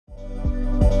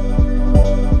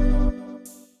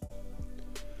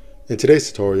In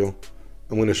today's tutorial,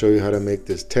 I'm going to show you how to make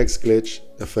this text glitch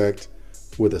effect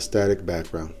with a static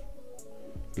background.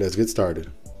 Let's get started.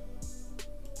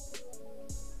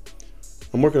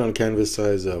 I'm working on a canvas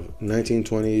size of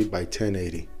 1920 by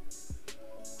 1080.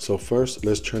 So first,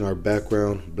 let's turn our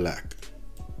background black.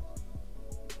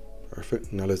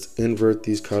 Perfect. Now let's invert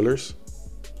these colors.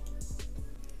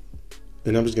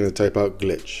 And I'm just going to type out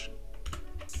glitch.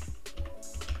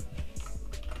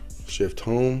 Shift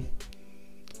home.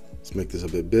 Let's make this a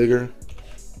bit bigger.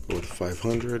 Go with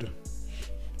 500.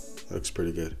 That looks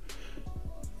pretty good.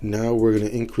 Now we're going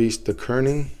to increase the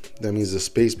kerning. That means the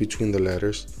space between the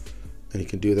letters. And you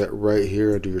can do that right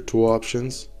here under your tool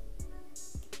options.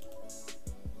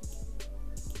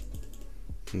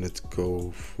 And let's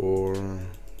go for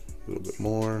a little bit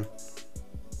more.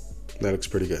 That looks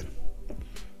pretty good.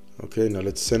 Okay, now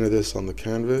let's center this on the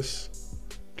canvas.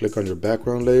 Click on your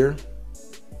background layer.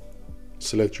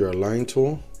 Select your align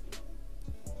tool.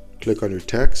 Click on your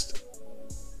text.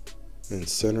 And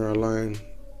center align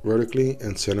vertically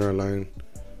and center align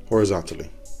horizontally.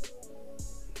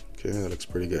 Okay, that looks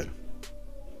pretty good.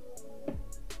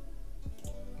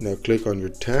 Now click on your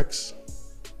text.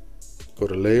 Go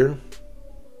to layer.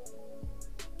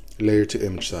 Layer to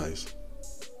image size.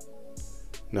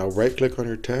 Now right click on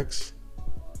your text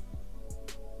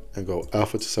and go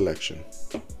alpha to selection.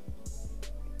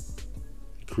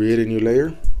 Create a new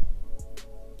layer.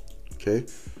 Okay,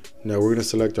 now we're going to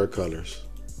select our colors.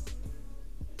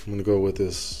 I'm going to go with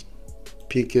this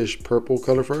pinkish purple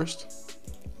color first.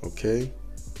 Okay,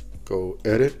 go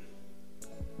edit,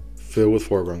 fill with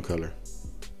foreground color.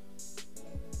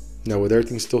 Now with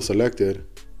everything still selected,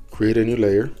 create a new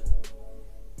layer.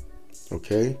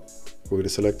 Okay, we're going to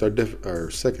select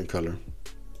our second color.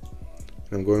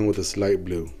 And I'm going with this light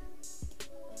blue.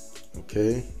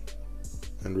 Okay,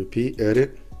 and repeat,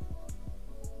 edit,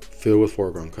 fill with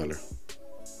foreground color.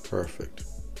 Perfect.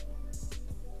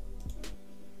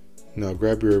 Now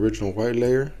grab your original white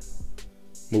layer,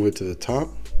 move it to the top,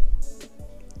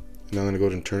 and I'm going to go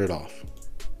ahead and turn it off.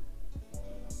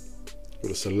 Go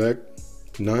to select,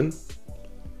 none.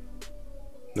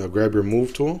 Now grab your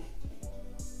move tool,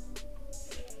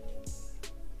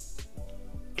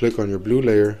 click on your blue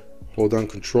layer, hold down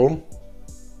Control,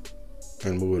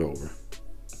 and move it over.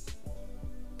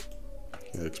 Okay,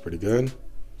 that looks pretty good.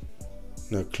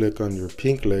 Now click on your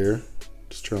pink layer,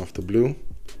 just turn off the blue.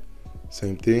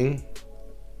 Same thing.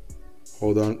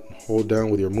 Hold down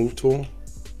with your move tool,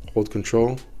 hold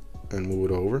Control, and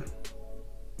move it over.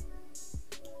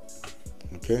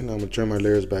 Okay, now I'm gonna turn my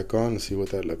layers back on and see what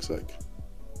that looks like.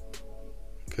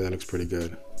 Okay, that looks pretty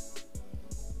good.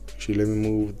 Actually, let me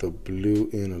move the blue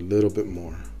in a little bit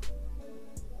more.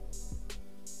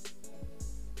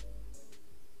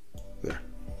 There,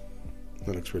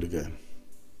 that looks pretty good.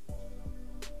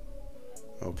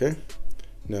 Okay,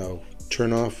 now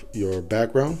turn off your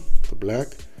background, the black.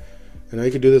 And now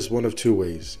you can do this one of two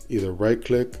ways. Either right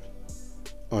click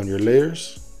on your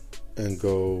layers and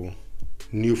go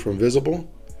new from visible.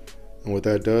 And what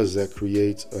that does is that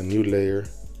creates a new layer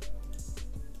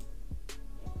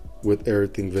with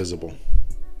everything visible.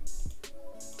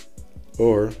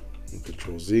 Or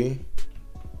Control Z.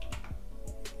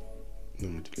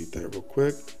 Let me delete that real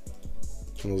quick.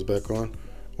 Turn those back on.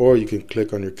 Or you can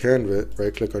click on your canvas,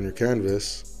 right click on your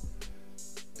canvas,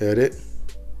 edit,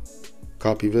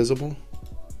 copy visible,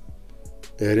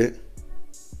 edit,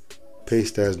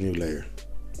 paste as new layer.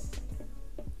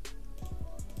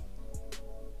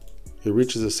 It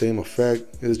reaches the same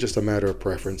effect. It's just a matter of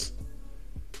preference.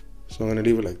 So I'm going to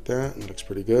leave it like that. It looks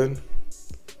pretty good.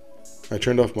 I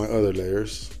turned off my other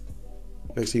layers.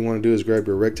 Next thing you want to do is grab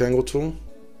your rectangle tool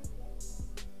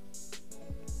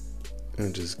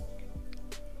and just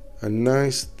a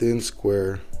nice thin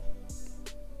square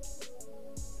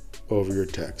over your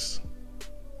text.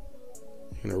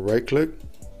 You're going to right click,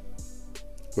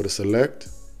 go to select,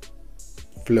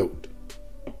 float.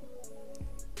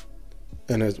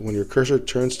 And when your cursor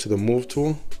turns to the move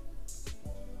tool,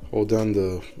 hold down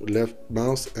the left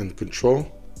mouse and Control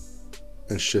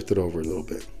and shift it over a little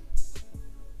bit.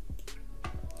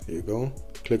 There you go.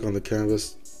 Click on the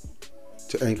canvas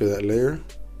to anchor that layer.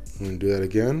 I'm going to do that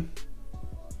again.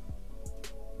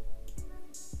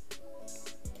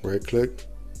 Right click,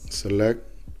 select,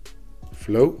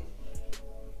 float.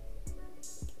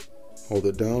 Hold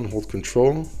it down, hold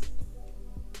Control,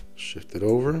 shift it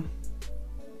over.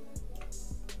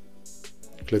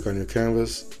 Click on your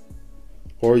canvas,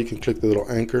 or you can click the little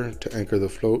anchor to anchor the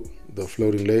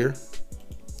floating layer.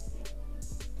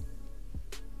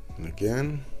 And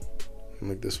again,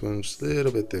 make this one just a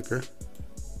little bit thicker.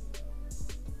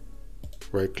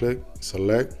 Right click,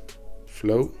 select,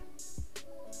 float,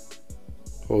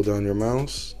 hold down your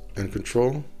mouse and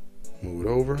control, move it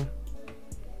over,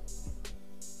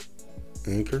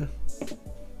 anchor,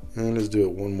 and let's do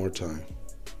it one more time.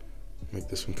 Make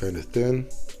this one kind of thin.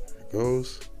 There it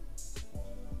goes.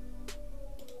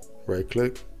 Right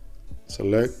click,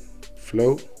 select,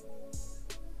 float,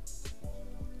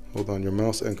 hold on your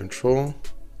mouse and control,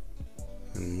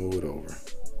 and move it over.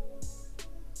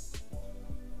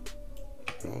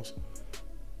 There goes.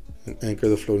 And anchor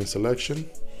the floating selection.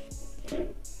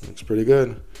 Looks pretty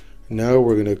good. Now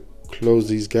we're going to close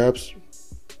these gaps,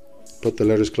 put the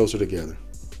letters closer together.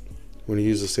 We're going to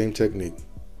use the same technique.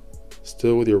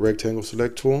 Still with your rectangle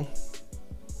select tool,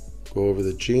 go over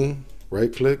the G,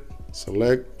 right click,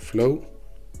 select, float,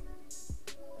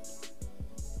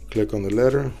 click on the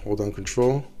letter, hold on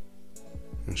control,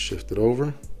 and shift it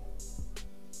over.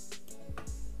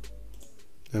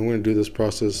 And we're going to do this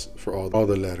process for all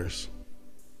the letters.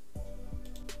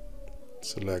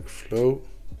 Select, float,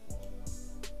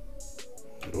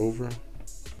 it over.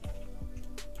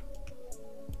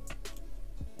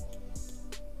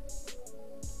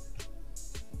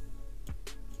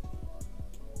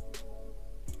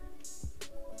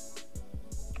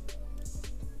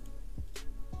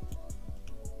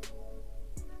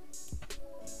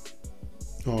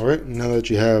 All right, now that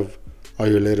you have all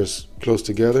your letters close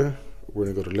together, we're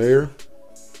gonna go to layer,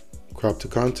 crop to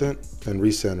content, and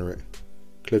recenter it.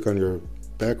 Click on your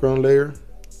background layer,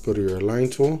 go to your align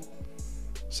tool,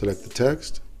 select the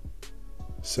text,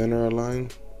 center align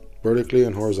vertically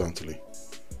and horizontally.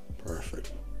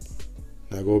 Perfect.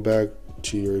 Now go back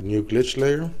to your new glitch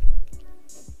layer,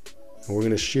 and we're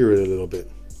gonna shear it a little bit.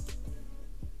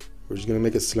 We're just gonna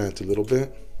make it slant a little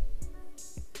bit.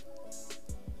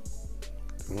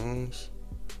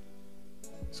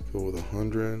 Let's go with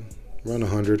 100, around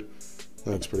 100.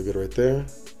 That looks pretty good right there.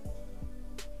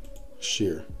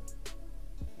 Shear.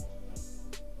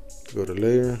 Go to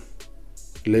layer,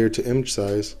 layer to image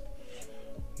size.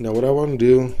 Now what I want to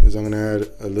do is I'm going to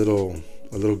add a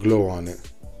little glow on it.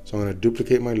 So I'm going to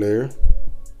duplicate my layer.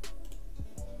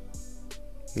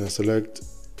 Now select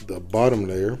the bottom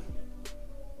layer.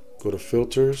 Go to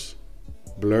filters,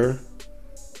 blur,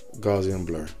 Gaussian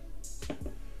blur.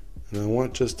 And I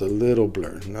want just a little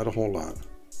blur, not a whole lot.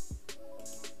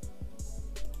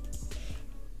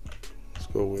 Let's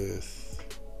go with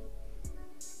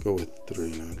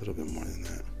 3, no, a little bit more than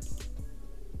that.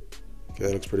 Okay,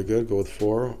 that looks pretty good. Go with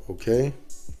 4, okay.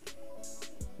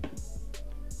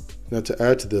 Now to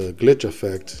add to the glitch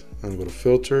effect, I'm gonna go to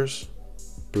filters,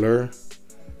 blur,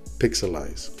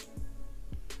 pixelize.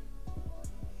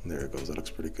 There it goes, that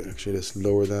looks pretty good. Actually, let's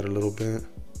lower that a little bit.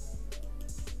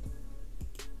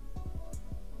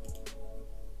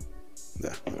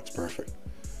 Yeah, that looks perfect.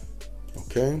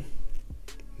 Okay,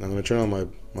 now I'm gonna turn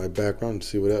on my background to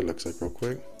see what that looks like real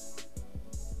quick.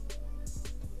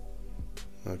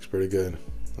 That looks pretty good.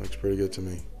 That looks pretty good to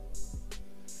me.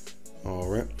 All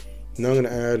right, now I'm gonna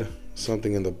add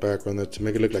something in the background that to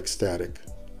make it look like static.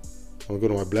 I'm gonna go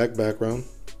to my black background,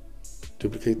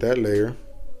 duplicate that layer,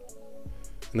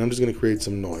 and I'm just gonna create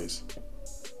some noise.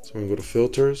 So I'm gonna go to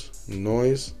filters,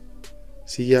 noise,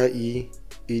 CIE,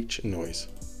 each noise.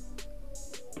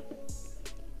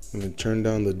 I'm going to turn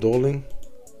down the dulling,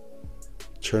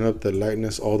 turn up the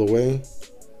lightness all the way,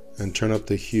 and turn up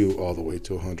the hue all the way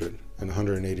to 100 and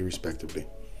 180 respectively.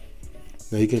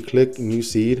 Now you can click new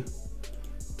seed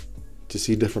to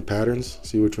see different patterns,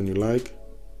 see which one you like.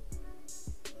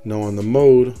 Now on the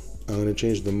mode, I'm going to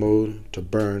change the mode to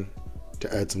burn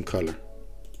to add some color.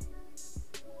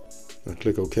 Now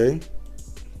click OK.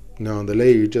 Now on the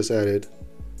layer you just added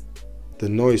the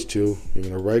noise to, you're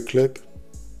going to right click,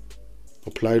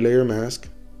 apply layer mask.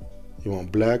 You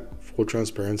want black, full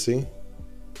transparency,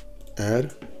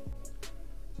 add.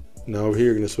 Now over here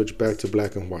you're going to switch back to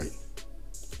black and white.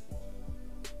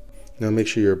 Now make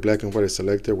sure your black and white is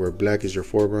selected, where black is your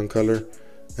foreground color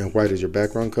and white is your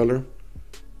background color.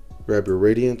 Grab your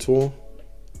gradient tool,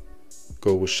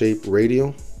 go with shape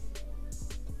radial,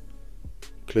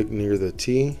 click near the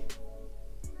T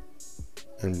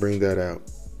and bring that out.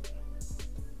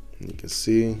 And you can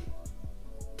see,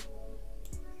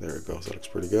 there it goes, that looks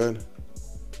pretty good.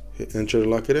 Hit enter to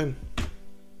lock it in.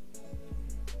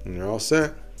 And you're all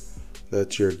set.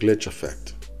 That's your glitch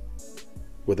effect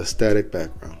with a static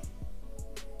background.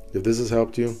 If this has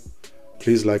helped you,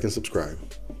 please like and subscribe.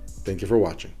 Thank you for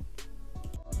watching.